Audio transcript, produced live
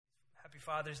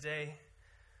Father's Day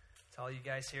to all you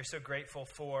guys here. So grateful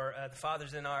for the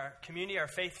fathers in our community, our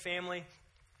faith family,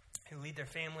 who lead their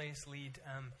families, lead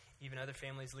even other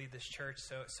families, lead this church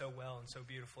so well and so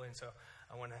beautifully. And so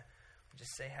I want to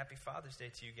just say Happy Father's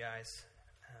Day to you guys.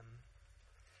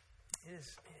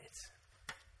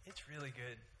 It's really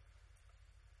good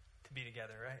to be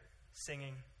together, right?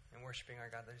 Singing and worshiping our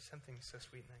God. There's something so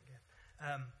sweet in that gift.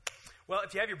 Well,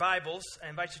 if you have your Bibles, I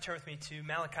invite you to turn with me to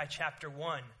Malachi chapter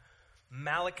 1.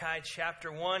 Malachi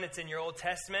chapter 1, it's in your Old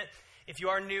Testament. If you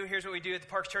are new, here's what we do at the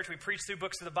Parks Church. We preach through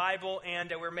books of the Bible,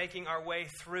 and we're making our way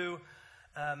through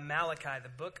Malachi, the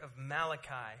book of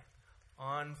Malachi,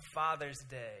 on Father's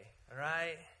Day. All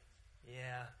right?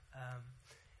 Yeah.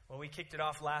 Well, we kicked it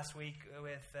off last week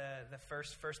with the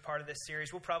first part of this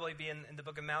series. We'll probably be in the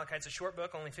book of Malachi. It's a short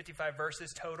book, only 55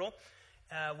 verses total.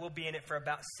 We'll be in it for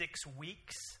about 6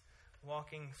 weeks,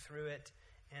 walking through it.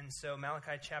 And so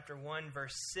Malachi chapter 1,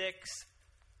 verse 6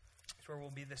 is where we'll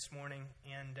be this morning.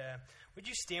 And would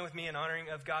you stand with me in honoring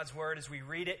of God's word as we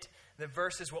read it? The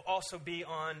verses will also be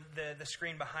on the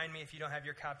screen behind me if you don't have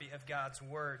your copy of God's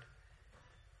word.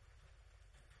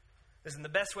 Listen, the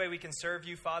best way we can serve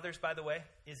you, fathers, by the way,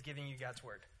 is giving you God's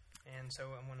word. And so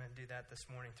I want to do that this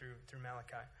morning through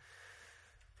Malachi.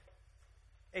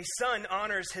 A son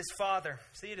honors his father.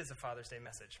 See, it is a Father's Day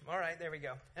message. All right, there we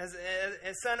go. As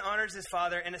a son honors his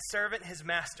father, and a servant his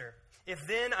master. If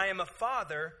then I am a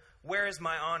father, where is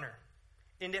my honor?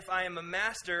 And if I am a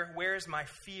master, where is my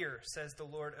fear, says the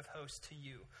Lord of hosts to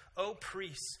you, O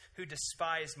priests who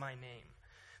despise my name.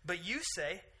 But you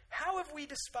say, how have we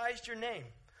despised your name?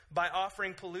 By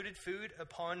offering polluted food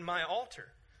upon my altar.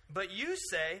 But you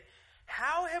say,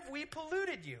 how have we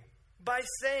polluted you? By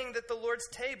saying that the Lord's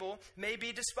table may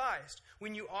be despised.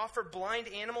 When you offer blind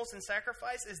animals in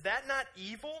sacrifice, is that not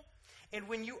evil? And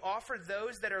when you offer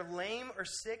those that are lame or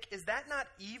sick, is that not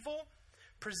evil?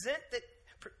 Present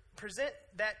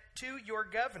that to your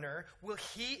governor. Will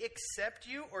he accept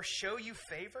you or show you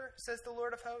favor, says the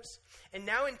Lord of hosts? And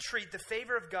now entreat the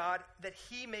favor of God that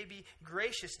he may be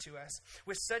gracious to us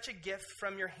with such a gift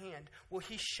from your hand. Will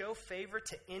he show favor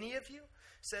to any of you,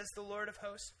 says the Lord of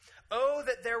hosts? Oh,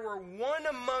 that there were one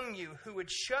among you who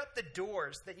would shut the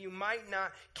doors, that you might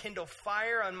not kindle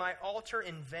fire on my altar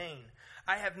in vain.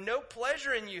 I have no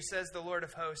pleasure in you, says the Lord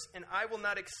of hosts, and I will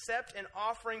not accept an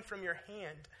offering from your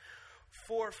hand.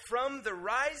 For from the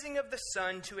rising of the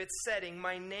sun to its setting,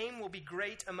 my name will be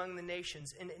great among the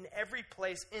nations, and in every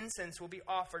place incense will be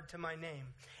offered to my name,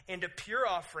 and a pure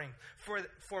offering,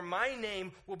 for my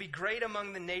name will be great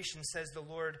among the nations, says the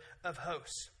Lord of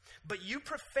hosts. But you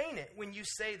profane it when you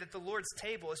say that the Lord's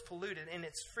table is polluted and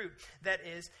its fruit, that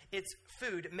is, its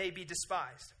food, may be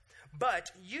despised.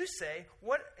 But you say,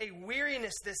 what a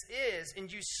weariness this is, and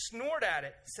you snort at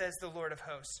it, says the Lord of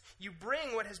hosts. You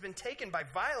bring what has been taken by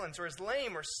violence or is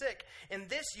lame or sick, and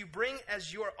this you bring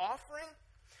as your offering?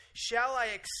 Shall I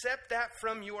accept that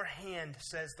from your hand,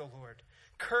 says the Lord?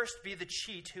 Cursed be the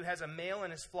cheat who has a male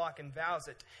in his flock and vows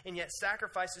it, and yet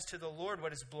sacrifices to the Lord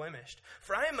what is blemished.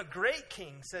 For I am a great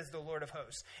king, says the Lord of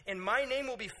hosts, and my name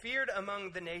will be feared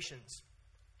among the nations.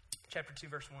 Chapter 2,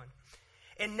 verse 1.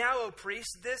 And now, O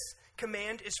priests, this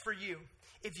command is for you.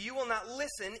 If you will not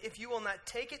listen, if you will not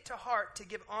take it to heart to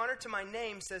give honor to my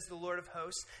name, says the Lord of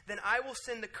hosts, then I will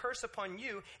send the curse upon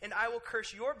you, and I will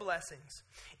curse your blessings.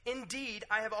 Indeed,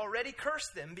 I have already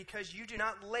cursed them because you do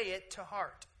not lay it to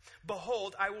heart.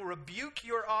 Behold, I will rebuke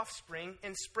your offspring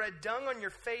and spread dung on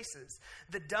your faces,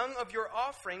 the dung of your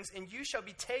offerings, and you shall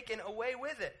be taken away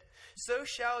with it. So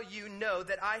shall you know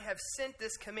that I have sent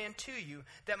this command to you,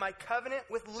 that my covenant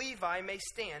with Levi may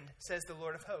stand, says the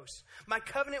Lord of hosts. My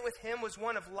covenant with him was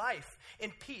one of life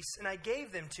and peace, and I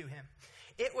gave them to him.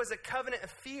 It was a covenant of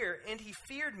fear, and he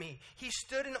feared me. He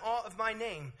stood in awe of my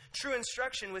name. True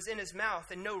instruction was in his mouth,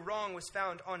 and no wrong was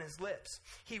found on his lips.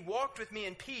 He walked with me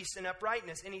in peace and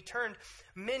uprightness, and he turned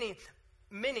many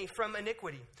from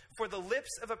iniquity. For the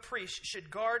lips of a priest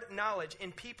should guard knowledge,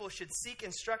 and people should seek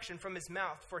instruction from his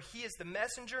mouth. For he is the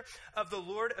messenger of the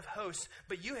Lord of hosts.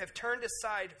 But you have turned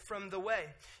aside from the way.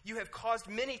 You have caused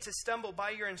many to stumble by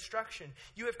your instruction.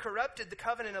 You have corrupted the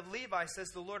covenant of Levi, says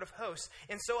the Lord of hosts.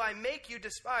 And so I make you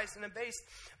despised and abased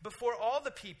before all the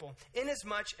people,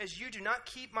 inasmuch as you do not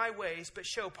keep my ways, but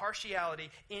show partiality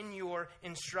in your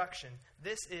instruction.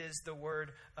 This is the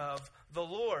word of the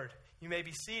Lord. You may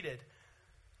be seated.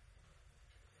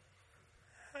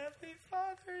 Happy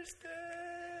Father's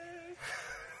Day.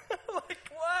 Like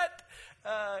what?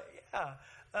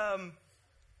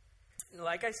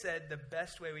 Like I said, the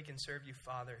best way we can serve you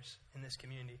fathers in this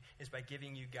community is by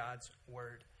giving you God's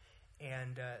word.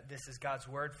 And this is God's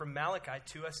word from Malachi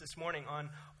to us this morning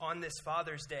on this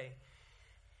Father's Day.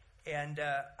 And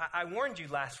I warned you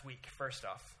last week, first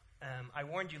off. I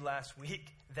warned you last week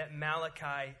that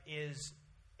Malachi is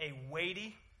a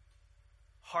weighty,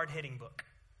 hard-hitting book.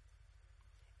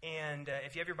 And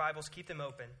if you have your Bibles, keep them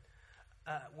open.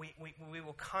 We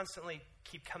will constantly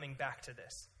keep coming back to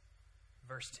this.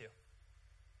 Verse 2.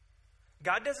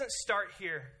 God doesn't start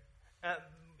here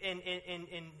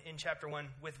in chapter 1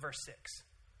 with verse 6.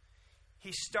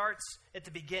 He starts at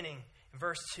the beginning,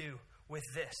 verse 2, with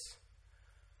this.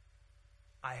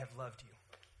 I have loved you.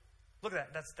 Look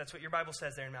at that. That's what your Bible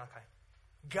says there in Malachi.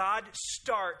 God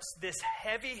starts this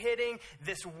heavy-hitting,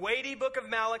 this weighty book of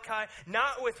Malachi,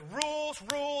 not with rules,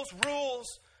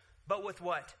 but with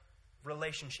what?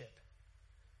 Relationship.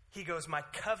 He goes, my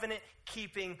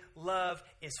covenant-keeping love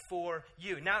is for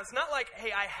you. Now, it's not like,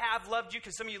 hey, I have loved you,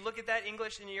 because some of you look at that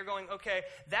English and you're going, okay,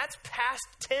 that's past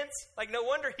tense. Like, no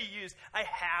wonder he used, I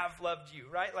have loved you,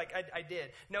 right? Like, I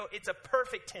did. No, it's a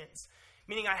perfect tense.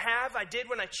 Meaning I did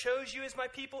when I chose you as my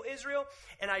people, Israel,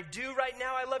 and I do right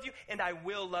now, I love you, and I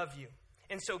will love you.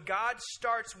 And so God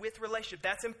starts with relationship.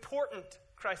 That's important,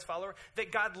 Christ follower,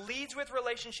 that God leads with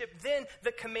relationship, then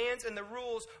the commands and the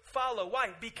rules follow. Why?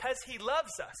 Because he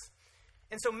loves us.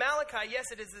 And so Malachi,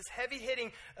 yes, it is this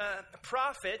heavy-hitting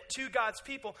prophet to God's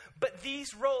people, but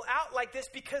these roll out like this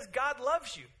because God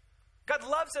loves you. God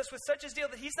loves us with such a deal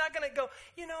that he's not going to go,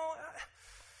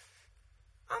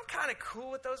 I'm kind of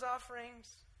cool with those offerings,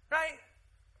 right?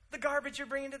 The garbage you're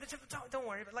bringing to the temple, don't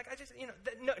worry. But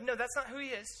no, that's not who he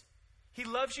is. He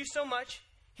loves you so much.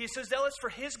 He's so zealous for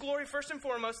his glory first and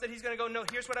foremost that he's going to go, no,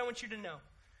 here's what I want you to know.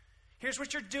 Here's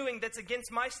what you're doing that's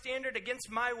against my standard, against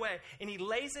my way. And he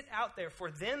lays it out there for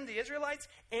them, the Israelites,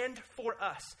 and for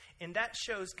us. And that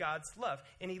shows God's love.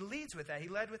 And he leads with that. He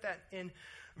led with that in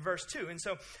verse 2. And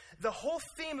so the whole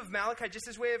theme of Malachi, just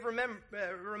as way of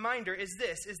reminder, is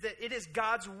that it is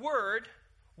God's word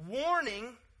warning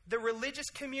the religious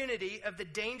community of the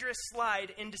dangerous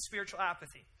slide into spiritual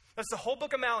apathy. That's the whole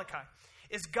book of Malachi.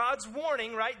 Is God's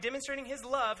warning, right? Demonstrating his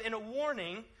love and a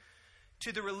warning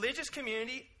to the religious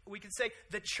community. We could say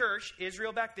the church,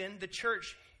 Israel back then, the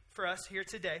church for us here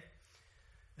today.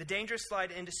 The dangerous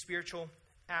slide into spiritual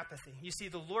apathy. You see,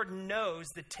 the Lord knows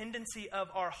the tendency of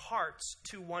our hearts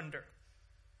to wonder.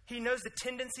 He knows the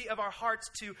tendency of our hearts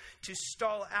to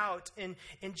stall out and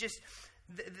just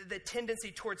the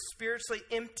tendency towards spiritually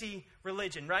empty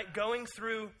religion, right? Going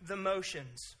through the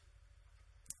motions.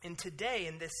 And today,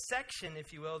 in this section,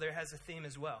 if you will, there has a theme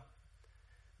as well.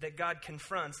 That God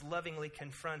lovingly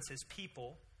confronts his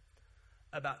people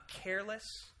about careless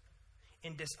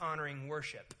and dishonoring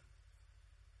worship.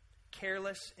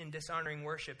 Careless and dishonoring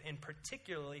worship. And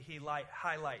particularly, he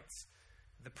highlights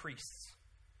the priests.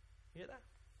 You hear that?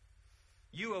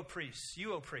 You, O priests.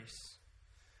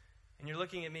 And you're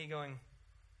looking at me going,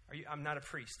 I'm not a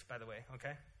priest, by the way,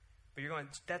 okay? But you're going,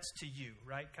 that's to you,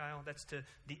 right, Kyle? That's to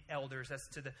the elders. That's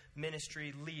to the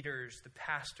ministry leaders, the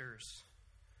pastors.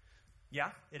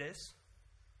 Yeah, it is.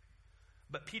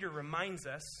 But Peter reminds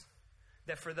us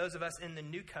that for those of us in the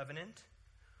new covenant,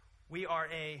 we are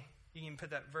you can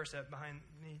put that verse up behind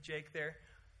me, Jake, there,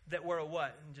 that we're a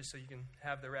what? And just so you can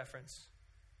have the reference.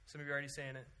 Some of you are already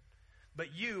saying it. But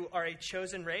you are a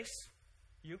chosen race.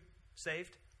 You,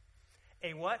 saved.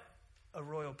 A what? A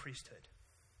royal priesthood.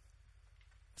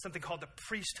 Something called the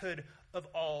priesthood of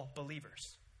all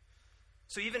believers.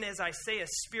 So even as I say a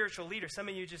spiritual leader, some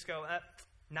of you just go,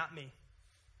 not me.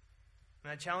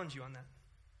 And I challenge you on that.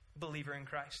 Believer in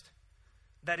Christ.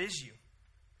 That is you.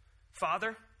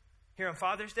 Father, here on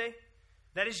Father's Day,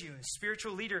 that is you, a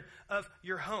spiritual leader of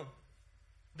your home.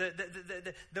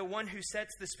 The one who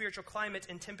sets the spiritual climate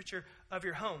and temperature of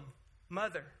your home.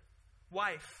 Mother,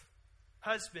 wife,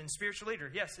 husband, spiritual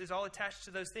leader. Yes, is all attached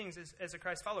to those things as a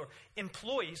Christ follower.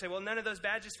 Employee. You say, well, none of those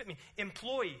badges fit me.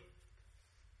 Employee.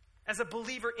 As a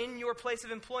believer in your place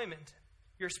of employment,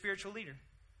 you're a spiritual leader.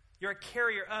 You're a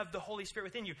carrier of the Holy Spirit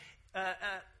within you.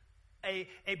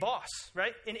 A boss,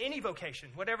 right? In any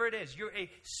vocation, whatever it is, you're a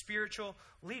spiritual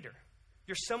leader.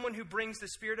 You're someone who brings the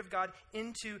Spirit of God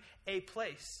into a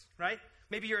place, right?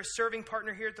 Maybe you're a serving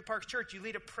partner here at the Parks Church. You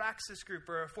lead a praxis group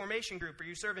or a formation group, or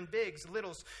you serve in bigs,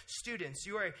 littles, students.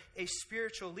 You are a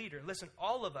spiritual leader. Listen,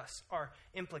 all of us are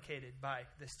implicated by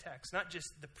this text, not just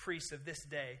the priests of this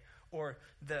day or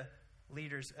the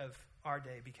leaders of our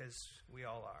day, because we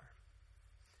all are.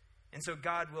 And so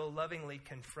God will lovingly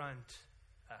confront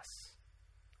us,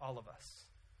 all of us.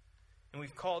 And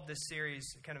we've called this series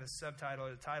kind of a subtitle,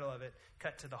 or the title of it,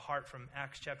 Cut to the Heart, from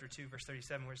Acts chapter 2, verse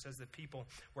 37, where it says the people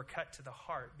were cut to the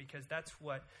heart, because that's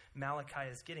what Malachi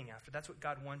is getting after. That's what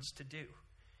God wants to do.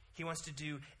 He wants to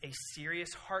do a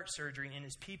serious heart surgery in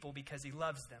his people because he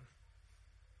loves them.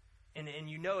 And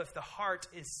you know if the heart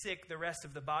is sick, the rest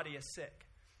of the body is sick.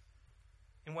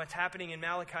 And what's happening in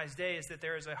Malachi's day is that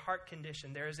there is a heart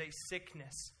condition. There is a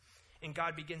sickness. And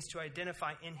God begins to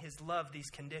identify in his love these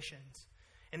conditions.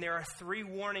 And there are 3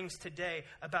 warnings today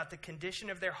about the condition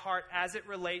of their heart as it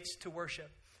relates to worship.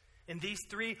 And these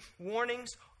 3 warnings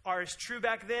are as true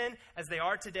back then as they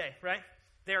are today, right?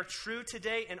 They are true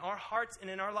today in our hearts and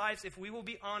in our lives if we will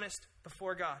be honest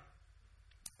before God.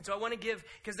 So I want to give,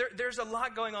 because there's a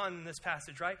lot going on in this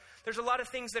passage, right? There's a lot of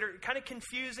things that are kind of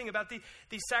confusing about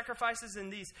these sacrifices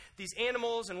and these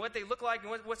animals and what they look like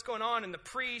and what's going on and the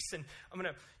priests. And I'm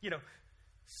going to,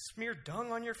 smear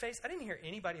dung on your face. I didn't hear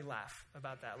anybody laugh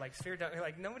about that. Like smear dung,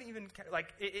 like nobody even,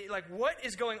 like what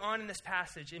is going on in this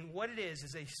passage and what it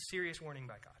is a serious warning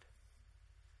by God.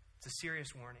 It's a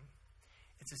serious warning.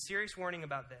 It's a serious warning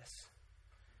about this,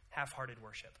 half-hearted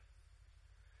worship.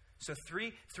 So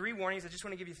three warnings. I just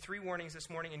want to give you 3 warnings this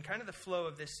morning, and kind of the flow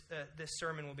of this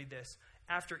sermon will be this.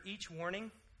 After each warning,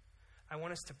 I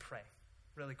want us to pray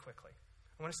really quickly.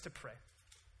 I want us to pray.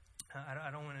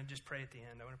 I don't want to just pray at the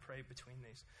end. I want to pray between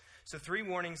these. So 3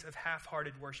 warnings of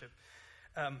half-hearted worship.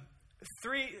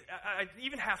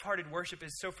 Even half-hearted worship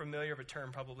is so familiar of a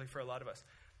term probably for a lot of us.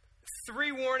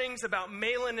 3 warnings about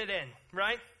mailing it in,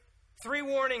 right? 3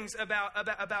 warnings about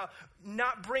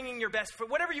not bringing your best foot,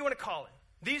 whatever you want to call it.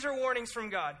 These are warnings from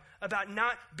God about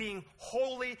not being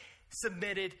wholly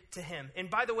submitted to him. And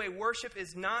by the way, worship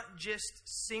is not just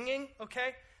singing,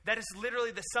 okay? That is literally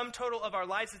the sum total of our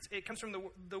lives. It comes from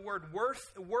the word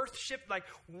worthship, like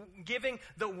giving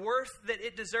the worth that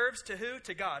it deserves to who?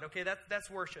 To God, okay? That's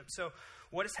worship. So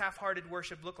what does half-hearted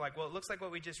worship look like? Well, it looks like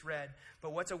what we just read,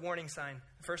 but what's a warning sign?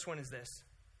 The first one is this: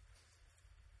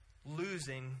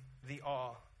 losing the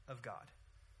awe of God.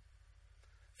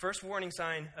 First warning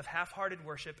sign of half-hearted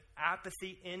worship,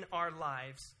 apathy in our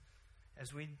lives,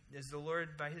 as the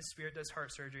Lord by his Spirit does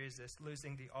heart surgery, is this: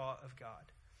 losing the awe of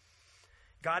God.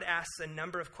 God asks a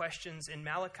number of questions in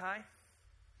Malachi.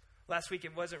 Last week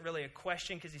it wasn't really a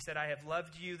question because he said, I have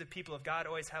loved you. The people of God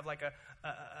always have like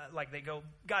they go,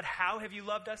 God, how have you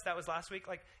loved us? That was last week.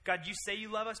 Like, God, you say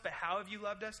you love us, but how have you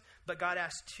loved us? But God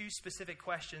asked 2 specific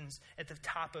questions at the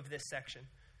top of this section.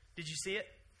 Did you see it?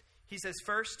 He says,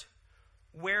 first,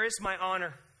 where is my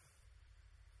honor?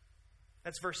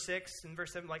 That's verse 6 and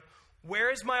verse 7. Like, where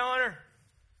is my honor?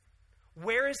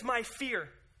 Where is my fear?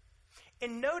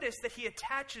 And notice that he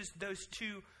attaches those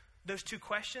two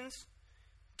questions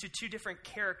to 2 different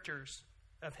characters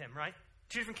of him, right?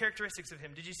 2 different characteristics of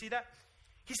him. Did you see that?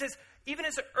 He says, even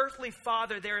as an earthly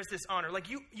father, there is this honor. Like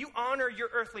you honor your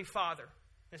earthly father.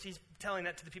 As he's telling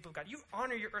that to the people of God. You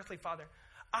honor your earthly father.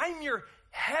 I'm your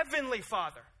heavenly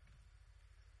father.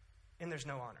 And there's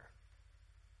no honor.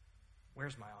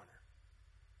 Where's my honor?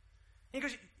 And he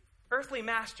goes, earthly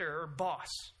master or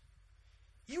boss.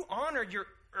 You honor your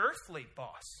earthly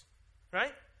boss,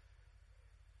 right?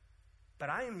 But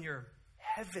I am your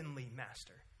heavenly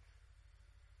master.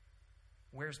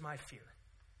 Where's my fear?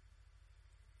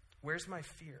 Where's my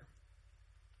fear?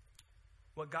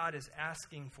 What God is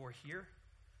asking for here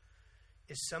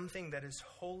is something that is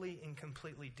wholly and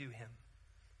completely due him.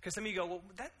 Because some of you go, well,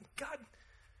 that God,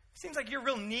 seems like you're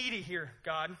real needy here,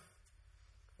 God.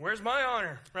 Where's my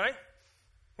honor, right?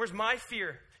 Where's my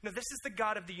fear? No, this is the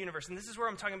God of the universe, and this is where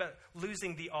I'm talking about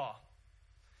losing the awe.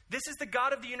 This is the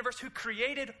God of the universe who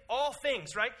created all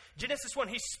things, right? Genesis 1,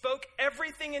 he spoke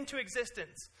everything into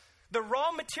existence. The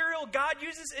raw material God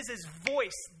uses is his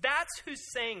voice. That's who's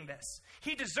saying this.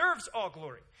 He deserves all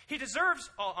glory. He deserves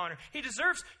all honor. He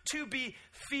deserves to be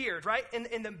feared, right?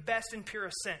 In the best and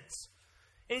purest sense.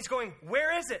 And he's going,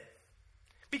 where is it?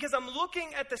 Because I'm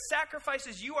looking at the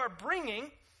sacrifices you are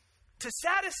bringing to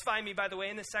satisfy me, by the way,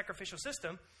 in this sacrificial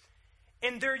system,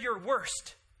 and they're your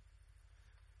worst.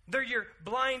 They're your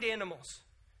blind animals.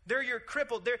 They're your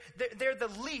crippled. They're the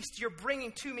least you're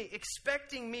bringing to me,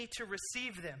 expecting me to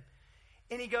receive them.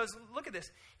 And he goes, look at this.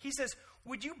 He says,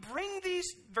 would you bring these,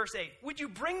 verse 8, would you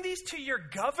bring these to your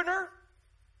governor?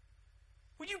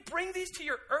 Would you bring these to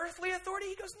your earthly authority?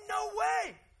 He goes, no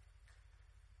way.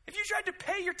 If you tried to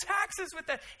pay your taxes with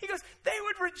that, he goes, they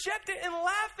would reject it and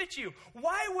laugh at you.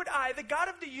 Why would I, the God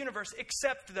of the universe,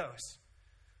 accept those?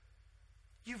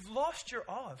 You've lost your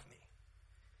awe of me.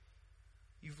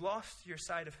 You've lost your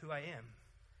sight of who I am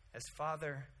as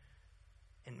Father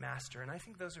and Master. And I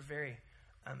think those are very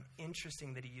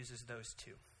interesting that he uses those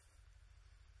 2.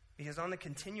 Because on the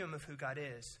continuum of who God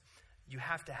is, you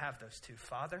have to have those 2,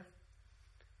 Father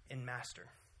and Master.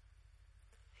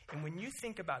 And when you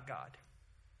think about God,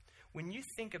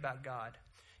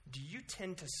 do you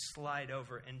tend to slide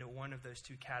over into one of those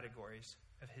 2 categories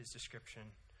of his description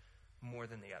more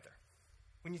than the other?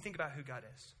 when you think about who God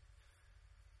is?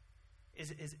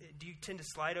 Do you tend to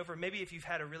slide over? Maybe if you've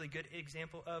had a really good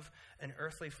example of an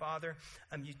earthly father,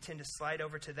 you tend to slide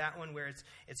over to that one where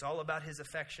it's all about his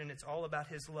affection, it's all about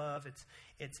his love.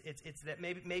 It's that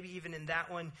maybe even in that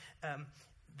one,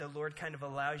 the Lord kind of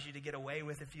allows you to get away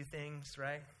with a few things,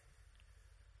 right?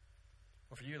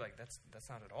 Or for you, like that's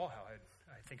not at all how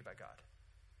I think about God.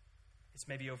 It's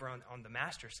maybe over on the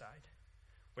master side,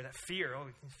 where that fear,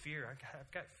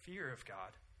 I've got fear of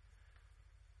God.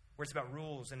 Where it's about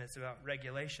rules and it's about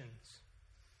regulations.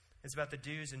 It's about the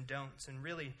do's and don'ts and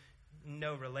really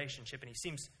no relationship. And he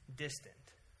seems distant.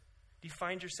 Do you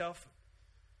find yourself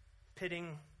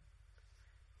pitting?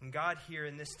 And God here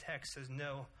in this text says,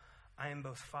 no, I am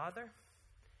both Father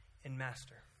and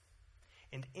Master.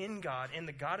 And in God, in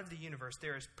the God of the universe,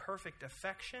 there is perfect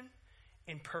affection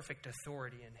and perfect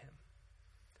authority in him.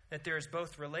 That there is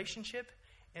both relationship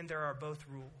and there are both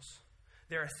rules.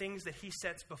 There are things that he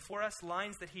sets before us,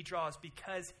 lines that he draws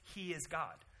because he is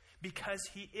God. Because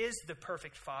he is the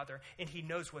perfect Father and he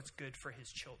knows what's good for his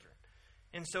children.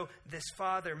 And so this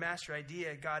father-master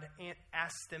idea, God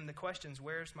asks them the questions,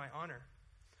 where's my honor?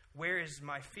 Where is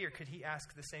my fear? Could he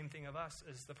ask the same thing of us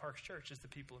as the Parks Church, as the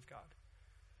people of God?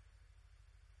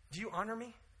 Do you honor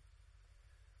me?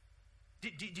 Do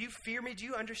you fear me? Do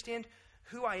you understand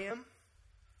who I am?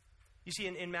 You see,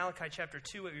 in Malachi chapter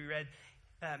 2, what we read,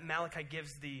 Malachi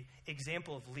gives the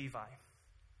example of Levi,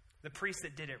 the priest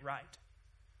that did it right.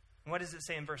 And what does it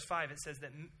say in verse 5? It says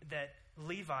that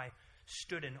Levi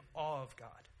stood in awe of God.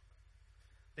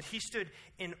 That he stood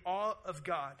in awe of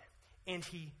God and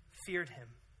he feared him.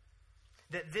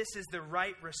 That this is the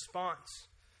right response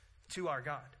to our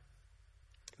God.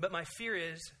 But my fear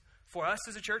is, for us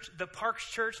as a church, the Parks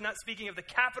Church, not speaking of the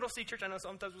capital C church. I know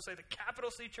sometimes we'll say the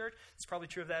capital C church. It's probably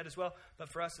true of that as well. But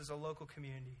for us as a local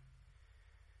community,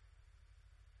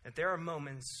 that there are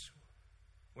moments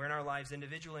where in our lives,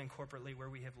 individually and corporately, where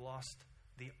we have lost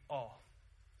the awe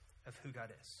of who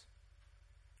God is.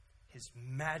 His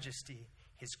majesty,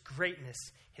 his greatness,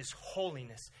 his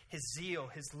holiness, his zeal,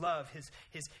 his love,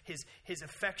 his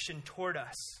affection toward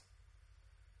us.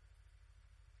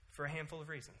 For a handful of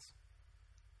reasons.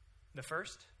 The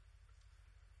first,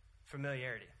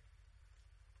 familiarity.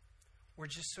 We're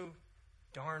just so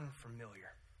darn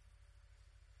familiar.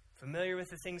 Familiar with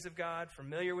the things of God,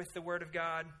 familiar with the Word of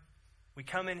God. We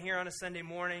come in here on a Sunday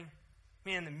morning.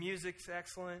 Man, the music's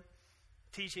excellent.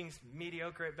 Teaching's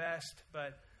mediocre at best.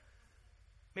 But,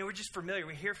 man, we're just familiar.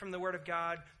 We hear from the Word of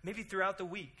God. Maybe throughout the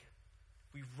week,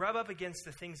 we rub up against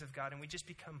the things of God and we just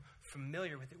become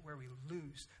familiar with it where we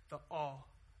lose the awe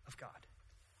of God.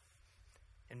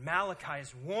 And Malachi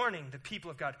is warning the people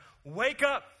of God, wake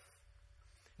up.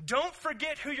 Don't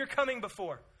forget who you're coming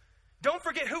before. Don't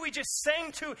forget who we just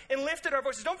sang to and lifted our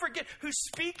voices. Don't forget who's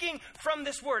speaking from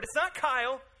this word. It's not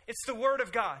Kyle. It's the Word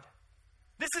of God.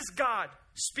 This is God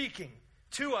speaking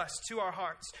to us, to our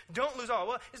hearts. Don't lose awe.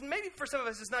 Well, maybe for some of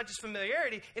us, it's not just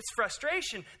familiarity. It's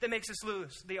frustration that makes us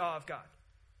lose the awe of God.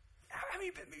 I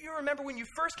mean, you remember when you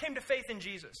first came to faith in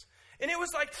Jesus. And it was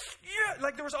like, yeah,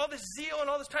 like there was all this zeal and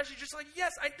all this passion. You're just like,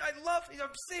 yes, I love, I'm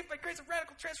saved by grace of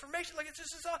radical transformation. Like it's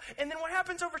just all. And then what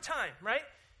happens over time, right?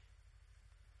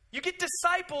 You get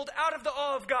discipled out of the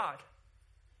awe of God.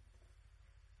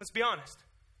 Let's be honest.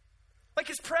 Like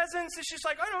his presence, it's just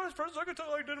like, I know his presence, I can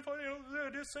totally identify,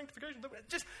 it is sanctification.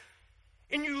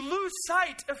 And you lose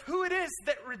sight of who it is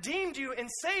that redeemed you and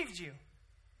saved you.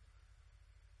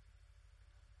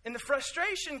 And the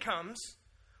frustration comes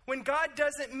when God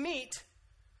doesn't meet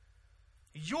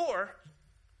your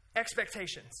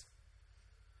expectations.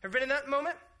 Ever been in that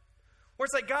moment? Where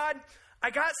it's like, God,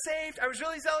 I got saved. I was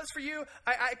really zealous for you.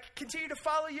 I continue to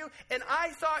follow you. And I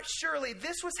thought surely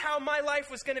this was how my life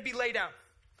was going to be laid out.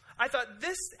 I thought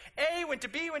this A went to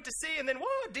B, went to C, and then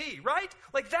whoa, D, right?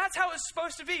 Like that's how it's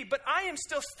supposed to be. But I am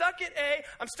still stuck at A.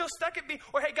 I'm still stuck at B.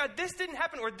 Or hey, God, this didn't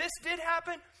happen. Or this did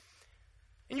happen.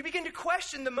 And you begin to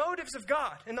question the motives of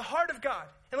God and the heart of God.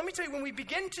 And let me tell you, when we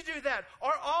begin to do that,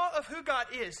 our awe of who God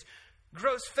is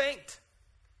grows faint.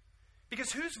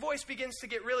 Because whose voice begins to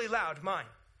get really loud? Mine.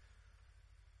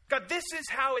 God, this is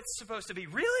how it's supposed to be.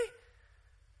 Really?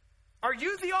 Are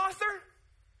you the author?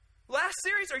 Last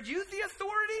series, are you the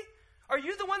authority? Are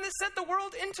you the one that set the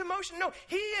world into motion? No,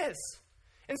 he is.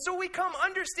 And so we come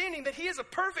understanding that he is a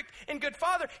perfect and good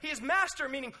Father. He is Master,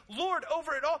 meaning Lord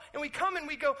over it all. And we come and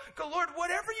we go, Lord,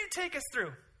 whatever you take us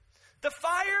through, the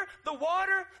fire, the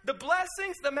water, the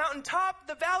blessings, the mountaintop,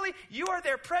 the valley, you are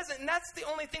there present. And that's the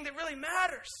only thing that really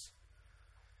matters.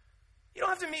 You don't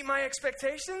have to meet my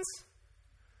expectations.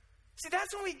 See,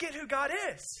 that's when we get who God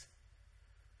is.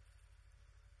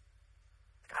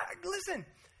 Listen,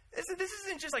 This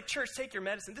isn't just like, church, take your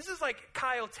medicine. This is like,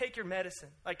 Kyle, take your medicine.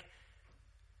 Like,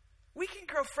 we can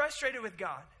grow frustrated with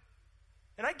God.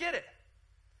 And I get it.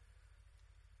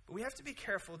 But we have to be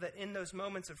careful that in those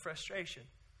moments of frustration,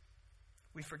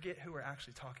 we forget who we're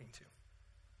actually talking to.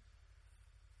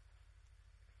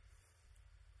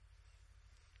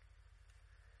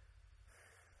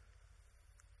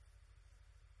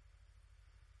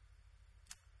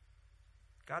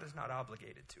 God is not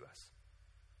obligated to us.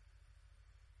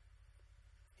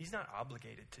 He's not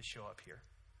obligated to show up here.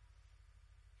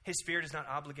 His Spirit is not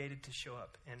obligated to show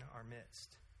up in our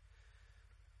midst.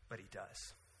 But he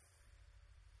does.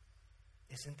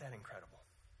 Isn't that incredible?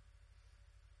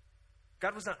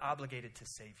 God was not obligated to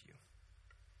save you,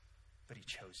 but he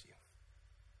chose you.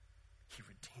 He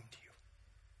redeemed you.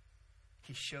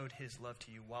 He showed his love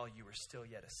to you while you were still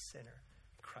yet a sinner.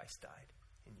 Christ died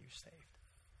and you saved.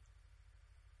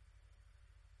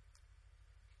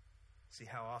 See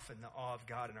how often the awe of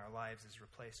God in our lives is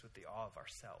replaced with the awe of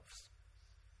ourselves.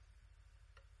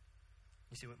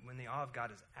 You see, when the awe of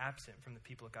God is absent from the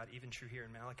people of God, even true here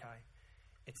in Malachi,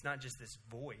 it's not just this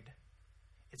void.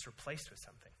 It's replaced with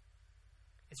something.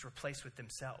 It's replaced with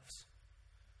themselves.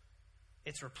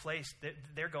 It's replaced.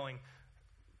 They're going,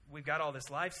 we've got all this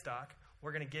livestock.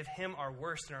 We're going to give him our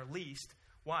worst and our least.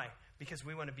 Why? Because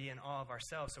we want to be in awe of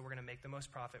ourselves, so we're going to make the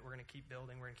most profit. We're going to keep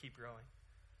building. We're going to keep growing.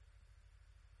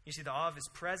 You see, the awe of his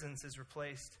presence is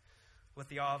replaced with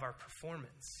the awe of our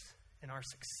performance and our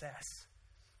success.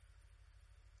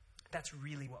 That's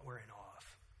really what we're in awe of.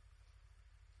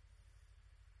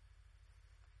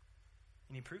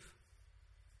 You need proof?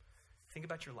 Think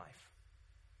about your life.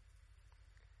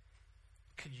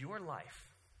 Could your life,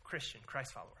 Christian,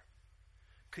 Christ follower,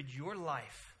 could your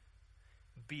life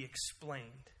be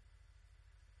explained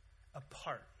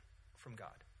apart from God?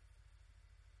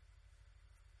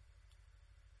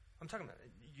 I'm talking about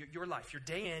your life, your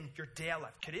day in, your day out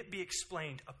life. Could it be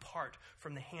explained apart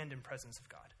from the hand and presence of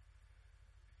God?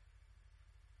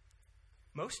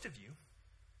 Most of you,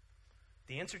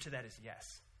 the answer to that is yes.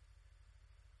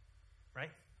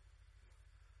 Right?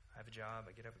 I have a job,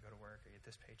 I get up, I go to work, I get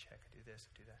this paycheck, I do this,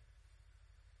 I do that.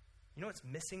 You know what's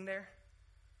missing there?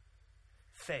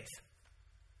 Faith.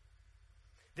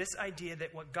 This idea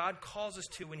that what God calls us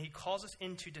to when he calls us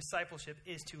into discipleship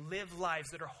is to live lives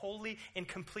that are wholly and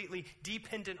completely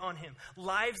dependent on him.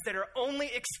 Lives that are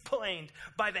only explained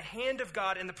by the hand of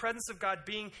God and the presence of God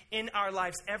being in our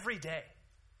lives every day.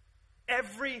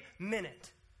 Every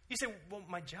minute. You say, well,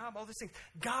 my job, all these things.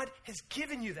 God has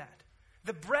given you that.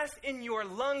 The breath in your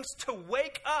lungs to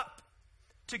wake up,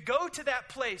 to go to that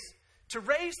place, to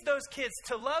raise those kids,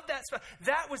 to love that spouse.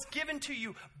 That was given to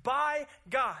you by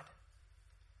God.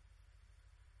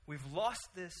 We've lost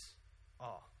this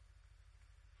awe.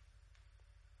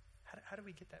 How do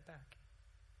we get that back?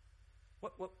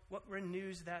 What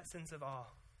renews that sense of awe?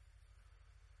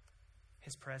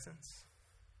 His presence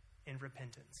and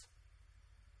repentance.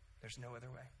 There's no other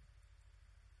way.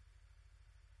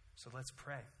 So let's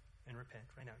pray and repent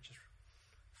right now. Just,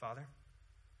 Father,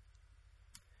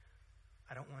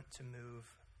 I don't want to move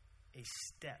a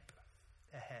step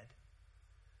ahead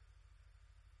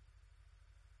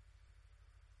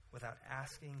without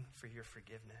asking for your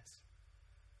forgiveness.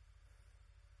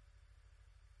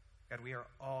 God, we are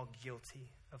all guilty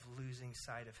of losing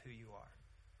sight of who you are.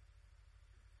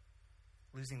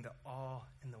 Losing the awe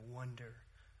and the wonder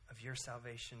of your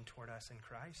salvation toward us in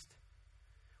Christ.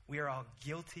 We are all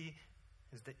guilty,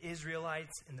 as the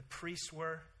Israelites and the priests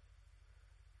were,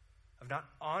 of not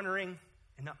honoring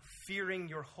and not fearing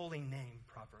your holy name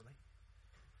properly.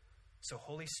 So,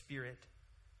 Holy Spirit,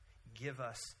 give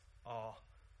us awe.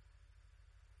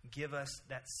 Give us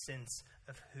that sense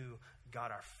of who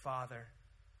God our Father,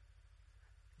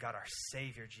 God our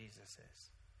Savior Jesus is.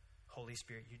 Holy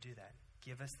Spirit, you do that.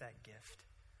 Give us that gift.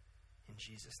 In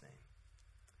Jesus' name.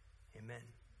 Amen.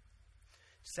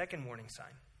 Second warning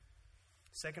sign.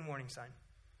 Second warning sign.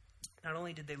 Not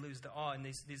only did they lose the awe, and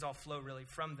these all flow really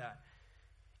from that,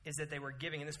 is that they were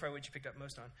giving, and this is probably what you picked up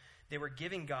most on, they were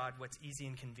giving God what's easy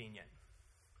and convenient.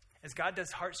 As God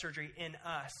does heart surgery in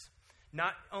us,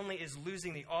 not only is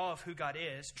losing the awe of who God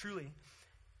is, truly,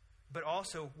 but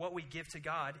also what we give to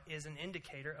God is an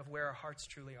indicator of where our hearts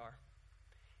truly are.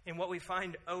 And what we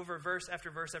find over verse after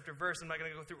verse after verse, I'm not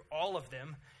going to go through all of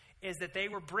them, is that they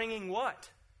were bringing what?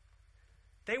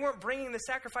 They weren't bringing the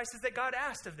sacrifices that God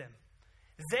asked of them.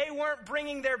 They weren't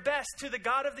bringing their best to the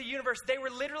God of the universe. They were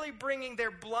literally bringing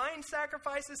their blind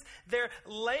sacrifices, their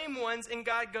lame ones, and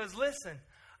God goes, listen,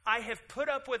 I have put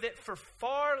up with it for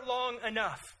far long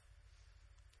enough.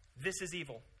 This is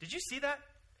evil. Did you see that?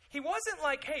 He wasn't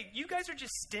like, hey, you guys are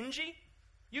just stingy.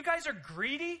 You guys are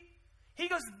greedy? He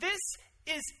goes, this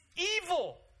is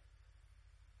evil.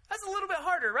 That's a little bit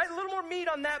harder, right? A little more meat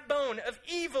on that bone of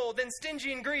evil than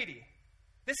stingy and greedy.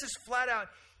 This is flat out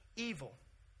evil.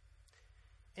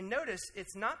 And notice,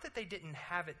 it's not that they didn't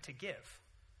have it to give.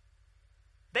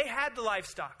 They had the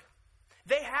livestock.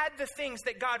 They had the things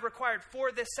that God required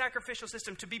for this sacrificial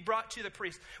system to be brought to the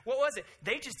priest. What was it?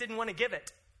 They just didn't want to give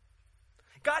it.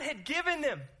 God had given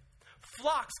them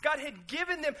flocks. God had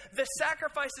given them the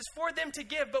sacrifices for them to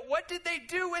give. But what did they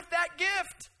do with that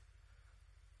gift?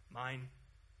 Mine.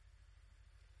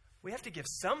 We have to give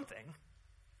something,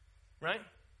 right?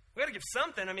 We got to give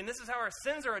something. I mean, this is how our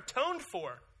sins are atoned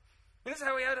for. This is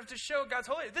how we have to show God's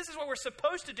holiness. This is what we're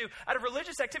supposed to do out of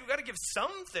religious activity. We've got to give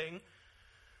something.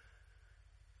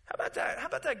 How about that? How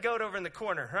about that goat over in the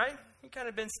corner, right? He kind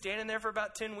of been standing there for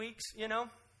about 10 weeks, you know.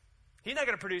 He's not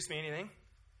going to produce me anything.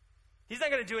 He's not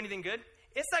going to do anything good.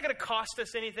 It's not going to cost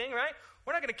us anything, right?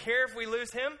 We're not going to care if we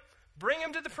lose him. Bring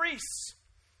him to the priests.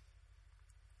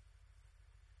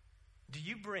 Do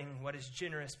you bring what is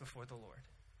generous before the Lord?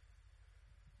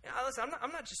 Now, listen,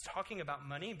 I'm not just talking about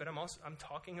money, but I'm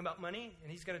talking about money,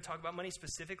 and he's going to talk about money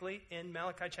specifically in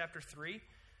Malachi chapter 3.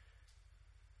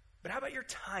 But how about your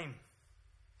time?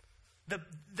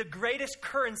 The greatest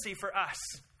currency for us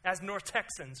as North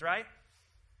Texans, right?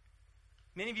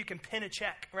 Many of you can pen a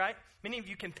check, right? Many of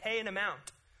you can pay an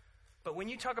amount. But when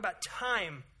you talk about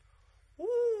time,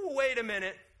 wait a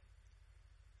minute.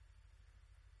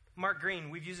 Mark Green,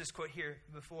 we've used this quote here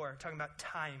before, talking about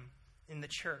time in the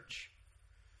church.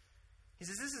 He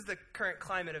says, this is the current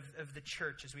climate of the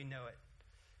church as we know it.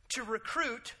 To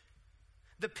recruit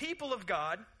the people of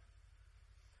God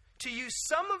to use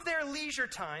some of their leisure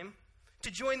time to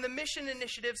join the mission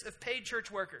initiatives of paid church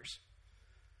workers.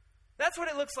 That's what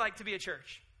it looks like to be a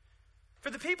church. For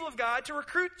the people of God to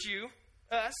recruit you,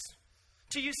 us,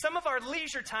 to use some of our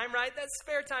leisure time, right? That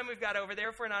spare time we've got over there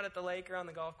if we're not at the lake or on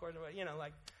the golf course, or if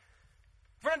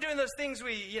we're not doing those things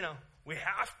we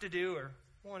have to do or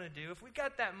want to do. If we've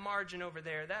got that margin over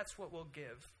there, that's what we'll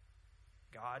give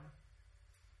God,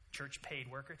 church paid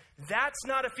worker. That's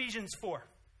not Ephesians 4.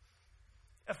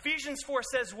 Ephesians 4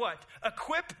 says what?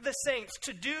 Equip the saints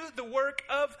to do the work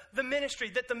of the ministry,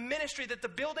 that the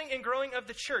building and growing of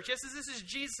the church. Yes, this is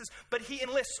Jesus, but he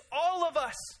enlists all of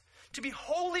us to be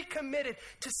wholly committed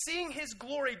to seeing his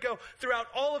glory go throughout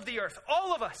all of the earth.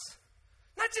 All of us.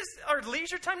 Not just our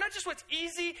leisure time, not just what's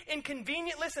easy and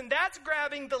convenient. Listen, that's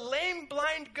grabbing the lame,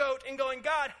 blind goat and going,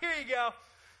 God, here you go.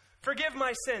 Forgive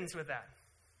my sins with that.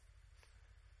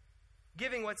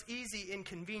 Giving what's easy and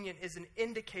convenient is an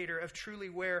indicator of truly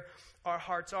where our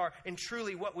hearts are and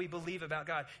truly what we believe about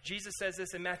God. Jesus says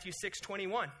this in Matthew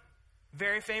 6:21.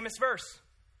 Very famous verse.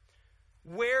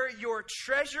 Where your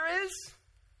treasure is,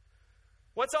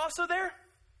 what's also there?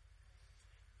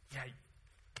 Yeah,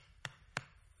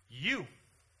 you.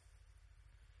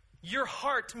 Your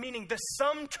heart, meaning the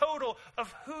sum total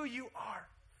of who you are.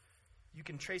 You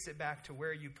can trace it back to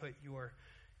where you put your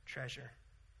treasure.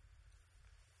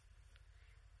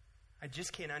 I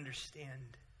just can't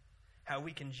understand how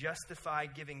we can justify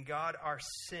giving God our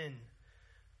sin,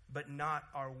 but not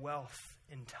our wealth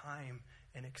and time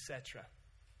and etc.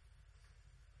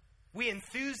 We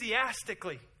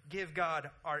enthusiastically give God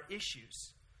our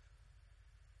issues,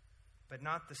 but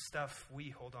not the stuff we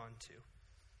hold on to.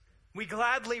 We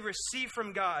gladly receive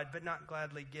from God, but not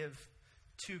gladly give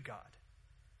to God.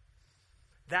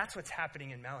 That's what's happening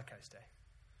in Malachi's day.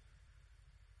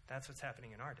 That's what's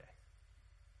happening in our day.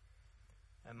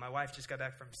 And my wife just got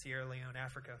back from Sierra Leone,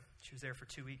 Africa. She was there for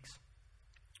 2 weeks.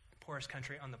 Poorest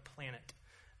country on the planet.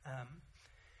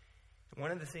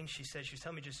 One of the things she said, she was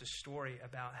telling me just a story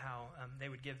about how they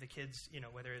would give the kids,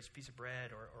 whether it's a piece of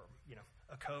bread or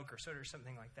a Coke or soda or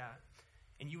something like that.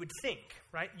 And you would think,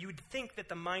 right? You would think that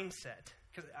the mindset,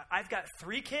 because I've got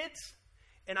 3 kids,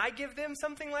 and I give them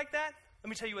something like that. Let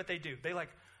me tell you what they do.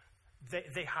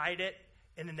 They hide it,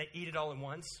 and then they eat it all at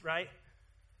once, right?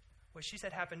 What she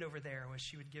said happened over there was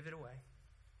she would give it away,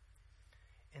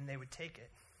 and they would take it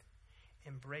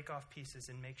and break off pieces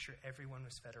and make sure everyone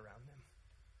was fed around them.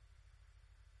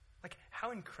 Like, how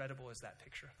incredible is that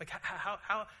picture? Like,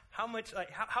 how much,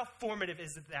 how formative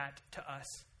is that to us?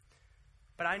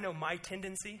 But I know my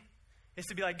tendency is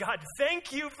to be like, God,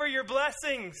 thank you for your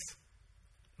blessings.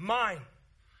 Mine.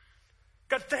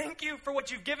 God, thank you for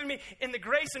what you've given me in the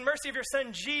grace and mercy of your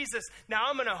son, Jesus. Now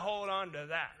I'm going to hold on to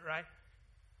that, right?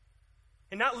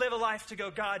 And not live a life to go,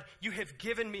 God, you have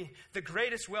given me the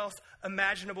greatest wealth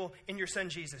imaginable in your son,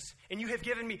 Jesus. And you have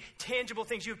given me tangible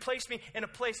things. You have placed me in a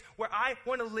place where I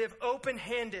want to live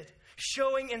open-handed,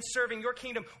 showing and serving your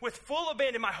kingdom with full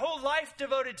abandon, my whole life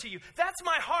devoted to you. That's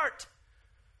my heart.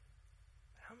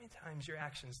 times your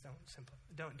actions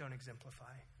don't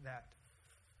exemplify that?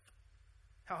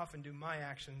 How often do my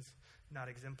actions not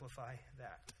exemplify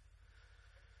that?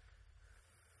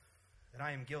 That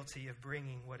I am guilty of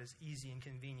bringing what is easy and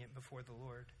convenient before the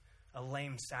Lord, a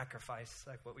lame sacrifice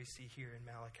like what we see here in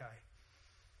Malachi.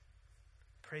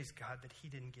 Praise God that he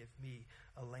didn't give me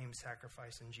a lame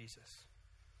sacrifice in Jesus.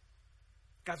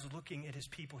 God's looking at his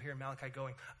people here in Malachi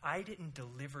going, I didn't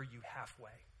deliver you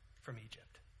halfway from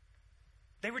Egypt.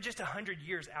 They were just 100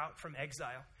 years out from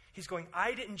exile. He's going,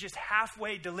 I didn't just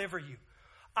halfway deliver you.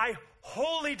 I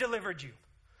wholly delivered you.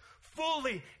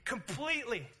 Fully,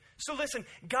 completely. So listen,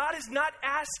 God is not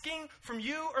asking from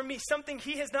you or me something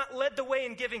he has not led the way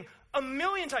in giving a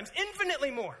million times,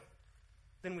 infinitely more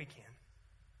than we can.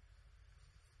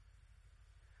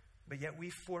 But yet we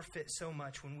forfeit so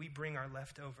much when we bring our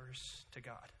leftovers to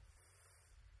God.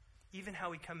 Even how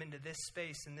we come into this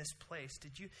space, in this place,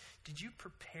 did you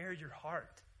prepare your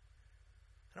heart?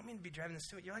 I don't mean to be driving this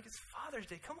to it. You're like, it's Father's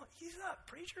Day. Come on, ease up,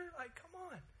 preacher. Like, come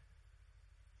on.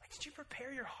 Like, did you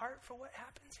prepare your heart for what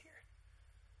happens here?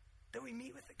 That we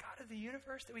meet with the God of the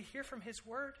universe, that we hear from his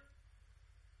word?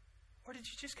 Or did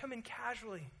you just come in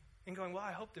casually and going, well,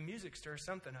 I hope the music stirs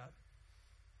something up.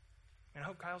 And I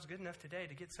hope Kyle's good enough today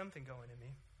to get something going in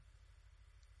me.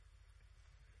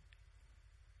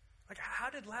 Like, how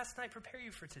did last night prepare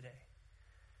you for today?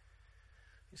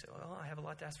 You say, well, I have a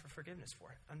lot to ask for forgiveness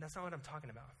for. And that's not what I'm talking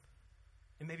about.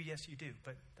 And maybe, yes, you do,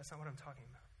 but that's not what I'm talking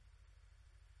about.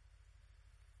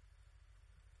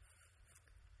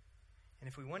 And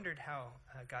if we wondered how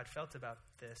God felt about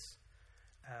this,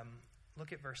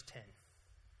 look at verse 10.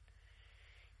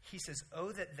 He says,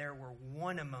 oh, that there were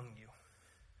one among you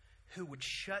who would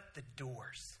shut the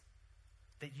doors,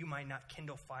 that you might not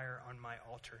kindle fire on my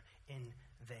altar in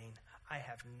vain. I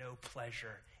have no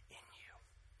pleasure in you.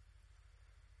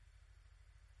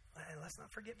 And let's not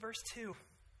forget verse 2.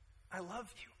 I love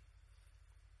you.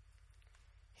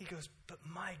 He goes, but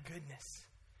my goodness,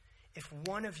 if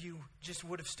one of you just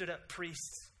would have stood up,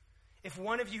 priests, if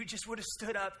one of you just would have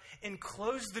stood up and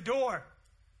closed the door,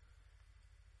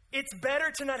 it's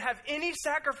better to not have any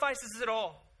sacrifices at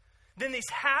all than these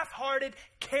half-hearted,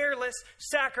 careless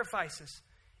sacrifices.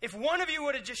 If one of you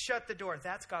would have just shut the door,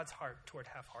 that's God's heart toward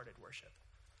half-hearted worship.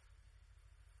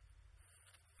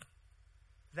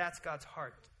 That's God's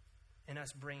heart in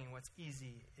us bringing what's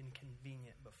easy and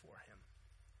convenient before him.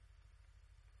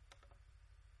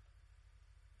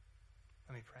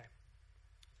 Let me pray.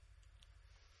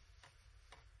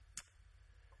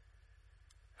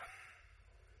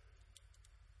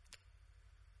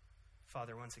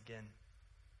 Father, once again,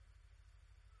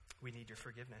 we need your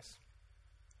forgiveness.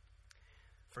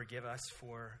 Forgive us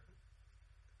for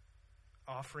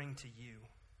offering to you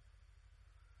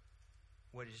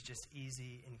what is just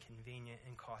easy and convenient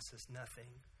and costs us nothing,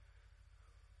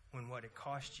 when what it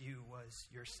cost you was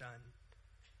your Son,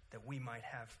 that we might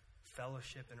have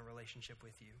fellowship and a relationship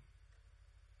with you.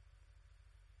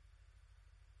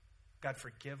 God,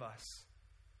 forgive us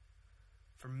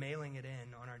for mailing it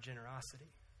in on our generosity.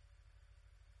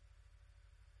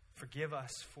 Forgive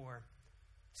us for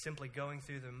simply going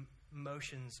through the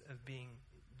motions of being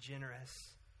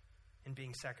generous and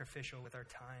being sacrificial with our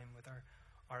time, with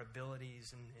our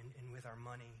abilities, and with our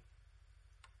money.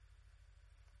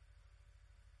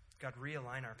 God,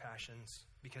 realign our passions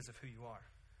because of who you are.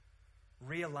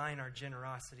 Realign our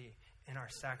generosity and our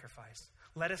sacrifice.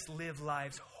 Let us live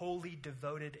lives wholly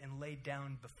devoted and laid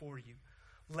down before you.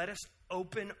 Let us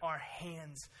open our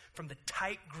hands from the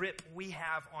tight grip we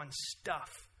have on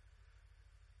stuff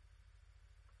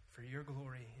for your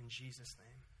glory in Jesus'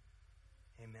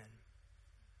 name. Amen.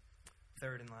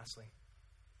 Third and lastly,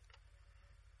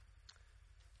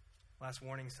 last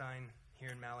warning sign here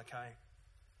in Malachi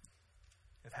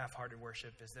of half-hearted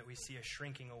worship is that we see a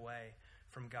shrinking away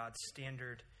from God's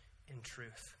standard in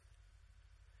truth.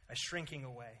 A shrinking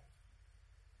away.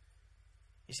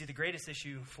 You see, the greatest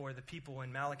issue for the people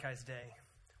in Malachi's day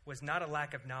was not a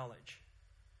lack of knowledge.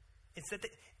 It's that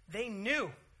they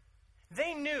knew.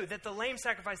 They knew that the lame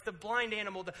sacrifice, the blind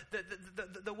animal,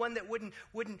 the one that wouldn't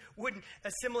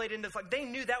assimilate into the flock, they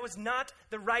knew that was not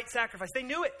the right sacrifice. They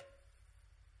knew it.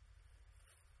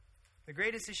 The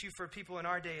greatest issue for people in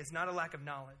our day is not a lack of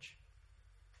knowledge.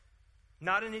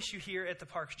 Not an issue here at the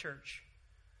Parks Church.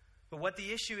 But what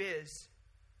the issue is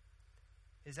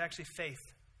actually faith.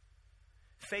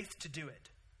 Faith to do it.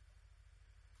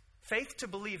 Faith to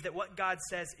believe that what God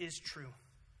says is true.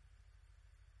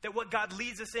 That what God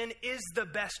leads us in is the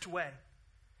best way.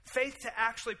 Faith to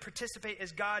actually participate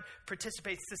as God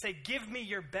participates, to say, give me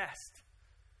your best.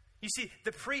 You see,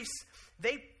 the priests,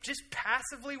 they just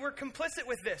passively were complicit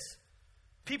with this.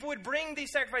 People would bring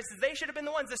these sacrifices. They should have been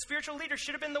the ones. The spiritual leaders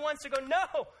should have been the ones to go,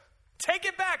 no, take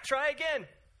it back. Try again.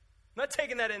 I'm not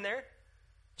taking that in there.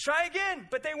 Try again.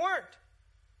 But they weren't.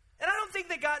 And I don't think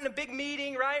they got in a big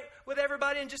meeting, right, with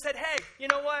everybody and just said, hey, you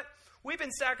know what? We've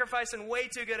been sacrificing way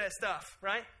too good at stuff,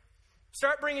 right?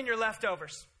 Start bringing your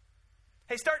leftovers.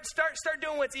 Hey, start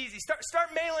doing what's easy. Start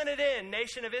mailing it in,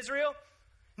 nation of Israel.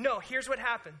 No, here's what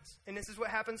happens. And this is what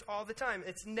happens all the time.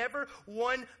 It's never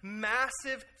one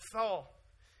massive fall.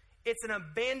 It's an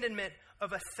abandonment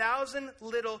of 1,000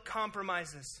 little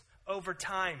compromises over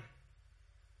time.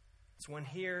 It's one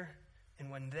here and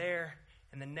one there.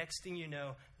 And the next thing you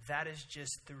know, that is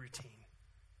just the routine.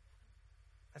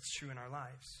 That's true in our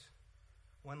lives.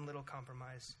 One little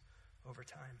compromise over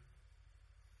time.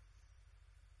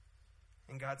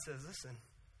 And God says, listen,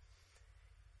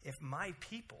 if my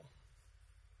people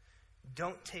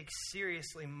don't take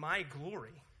seriously my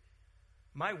glory,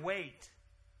 my weight,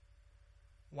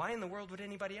 why in the world would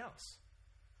anybody else?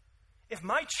 If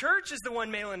my church is the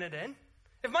one mailing it in,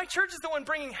 if my church is the one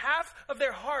bringing half of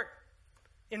their heart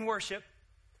in worship,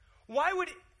 why would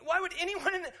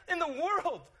anyone in the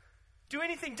world do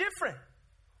anything different?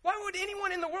 Why would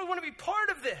anyone in the world want to be part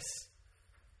of this?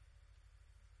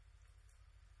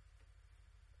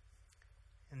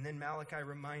 And then Malachi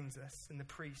reminds us, and the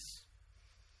priests,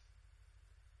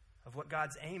 of what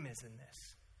God's aim is in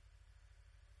this,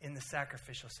 in the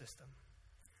sacrificial system.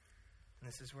 And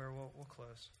this is where we'll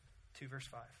close. 2 verse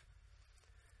 5.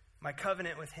 My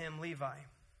covenant with him, Levi,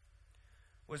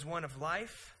 was one of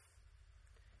life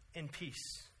and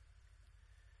peace.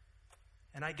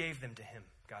 And I gave them to him,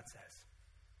 God says.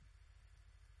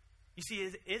 You see,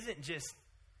 it isn't just,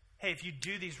 hey, if you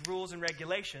do these rules and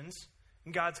regulations,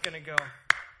 and God's going to go,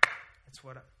 It's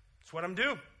what I'm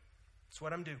due. It's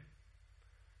what I'm due.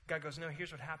 God goes, no,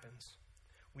 here's what happens.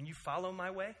 When you follow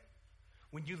my way,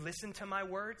 when you listen to my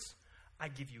words, I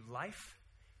give you life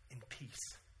and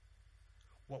peace.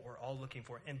 What we're all looking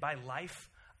for. And by life,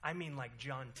 I mean like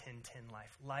John 10:10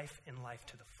 life. Life and life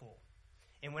to the full.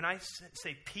 And when I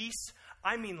say peace,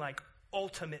 I mean like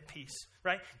ultimate peace,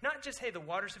 right? Not just, hey, the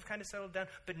waters have kind of settled down,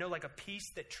 but no, like a peace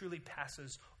that truly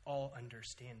passes all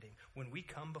understanding. When we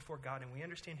come before God and we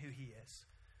understand who he is,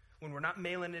 when we're not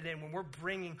mailing it in, when we're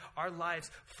bringing our lives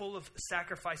full of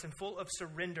sacrifice and full of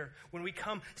surrender, when we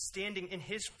come standing in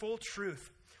his full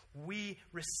truth, we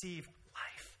receive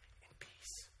life and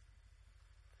peace.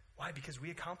 Why? Because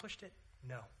we accomplished it?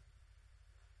 No.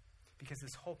 Because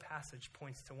this whole passage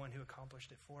points to one who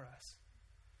accomplished it for us,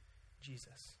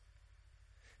 Jesus.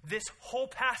 This whole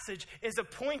passage is a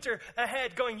pointer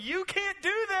ahead going, you can't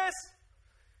do this.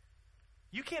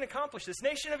 You can't accomplish this.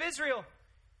 Nation of Israel,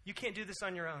 you can't do this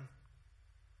on your own.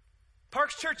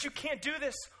 Parks Church, you can't do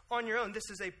this on your own.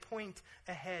 This is a point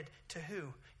ahead to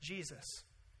who? Jesus.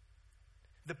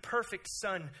 The perfect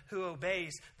son who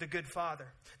obeys the good father.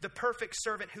 The perfect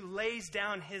servant who lays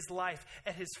down his life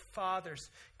at his father's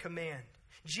command.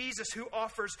 Jesus who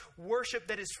offers worship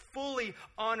that is fully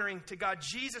honoring to God.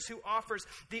 Jesus who offers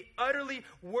the utterly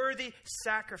worthy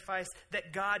sacrifice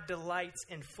that God delights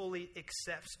and fully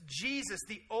accepts. Jesus,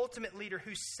 the ultimate leader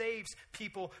who saves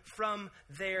people from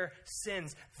their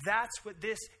sins. That's what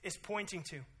this is pointing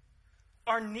to.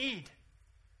 Our need.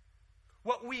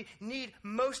 What we need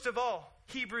most of all,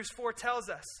 Hebrews 4 tells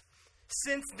us.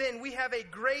 Since then, we have a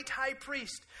great high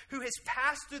priest who has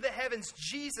passed through the heavens,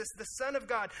 Jesus, the Son of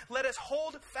God. Let us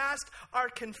hold fast our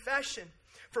confession.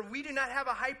 For we do not have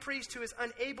a high priest who is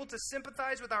unable to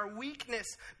sympathize with our weakness,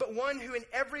 but one who in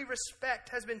every respect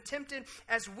has been tempted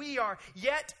as we are.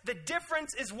 Yet the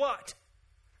difference is what?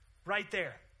 Right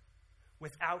there.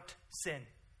 Without sin.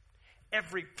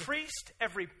 Every priest,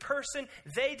 every person,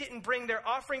 they didn't bring their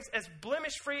offerings as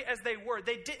blemish-free as they were.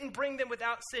 They didn't bring them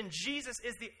without sin. Jesus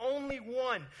is the only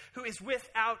one who is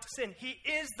without sin. He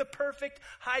is the perfect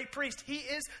high priest. He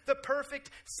is the perfect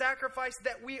sacrifice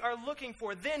that we are looking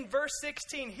for. Then verse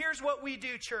 16, here's what we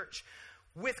do, church.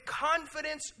 With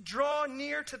confidence, draw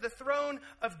near to the throne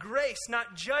of grace,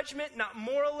 not judgment, not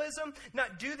moralism,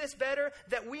 not do this better,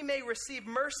 that we may receive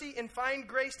mercy and find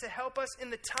grace to help us in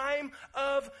the time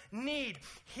of need.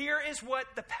 Here is what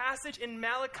the passage in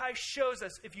Malachi shows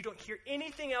us. If you don't hear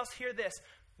anything else, hear this.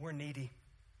 We're needy.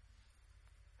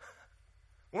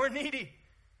 We're needy.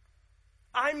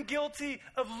 I'm guilty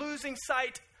of losing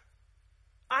sight.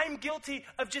 I'm guilty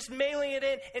of just mailing it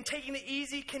in and taking the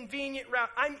easy, convenient route.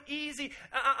 I'm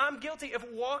guilty of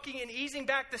walking and easing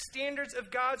back the standards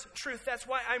of God's truth. That's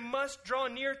why I must draw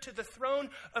near to the throne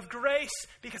of grace,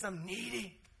 because I'm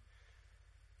needy.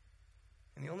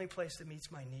 And the only place that meets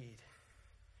my need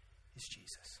is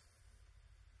Jesus.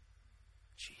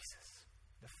 Jesus.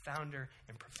 the founder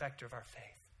and perfecter of our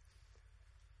faith,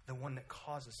 the one that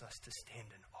causes us to stand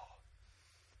in awe,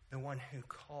 the one who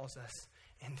calls us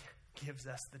and gives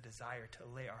us the desire to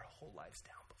lay our whole lives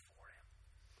down before him,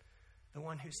 the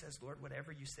one who says, Lord,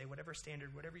 whatever you say, whatever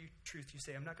standard, whatever truth you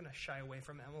say, I'm not going to shy away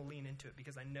from it. I'm going to lean into it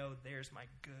because I know there's my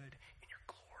good and your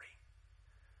glory,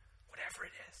 whatever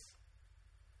it is.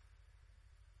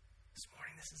 This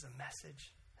morning, this is a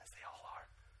message, as they all are,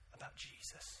 about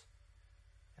Jesus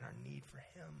and our need for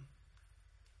him.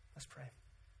 Let's pray.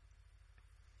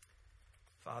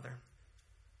 Father,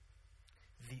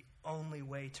 the only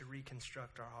way to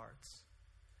reconstruct our hearts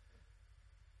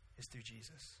is through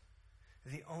Jesus.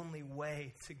 The only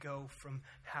way to go from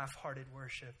half-hearted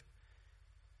worship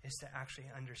is to actually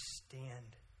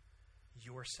understand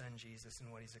your son, Jesus,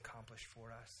 and what he's accomplished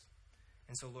for us.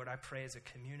 And so, Lord, I pray as a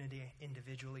community,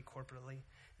 individually, corporately,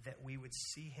 that we would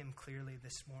see him clearly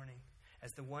this morning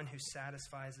as the one who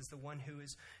satisfies, as the one who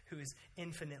is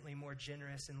infinitely more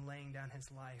generous in laying down his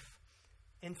life,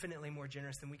 infinitely more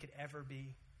generous than we could ever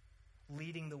be,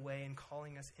 leading the way and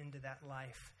calling us into that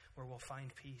life where we'll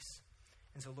find peace.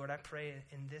 And so, Lord, I pray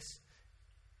in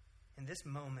this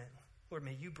moment, Lord,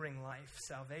 may you bring life,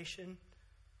 salvation.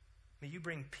 May you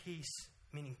bring peace,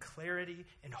 meaning clarity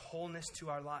and wholeness to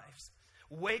our lives.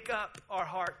 Wake up our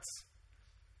hearts.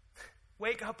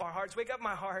 Wake up our hearts. Wake up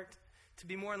my heart to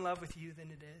be more in love with you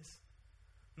than it is.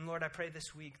 And Lord, I pray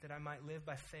this week that I might live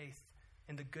by faith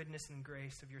in the goodness and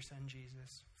grace of your son,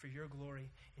 Jesus, for your glory.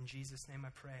 In Jesus' name I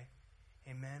pray.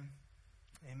 Amen.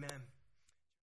 Amen.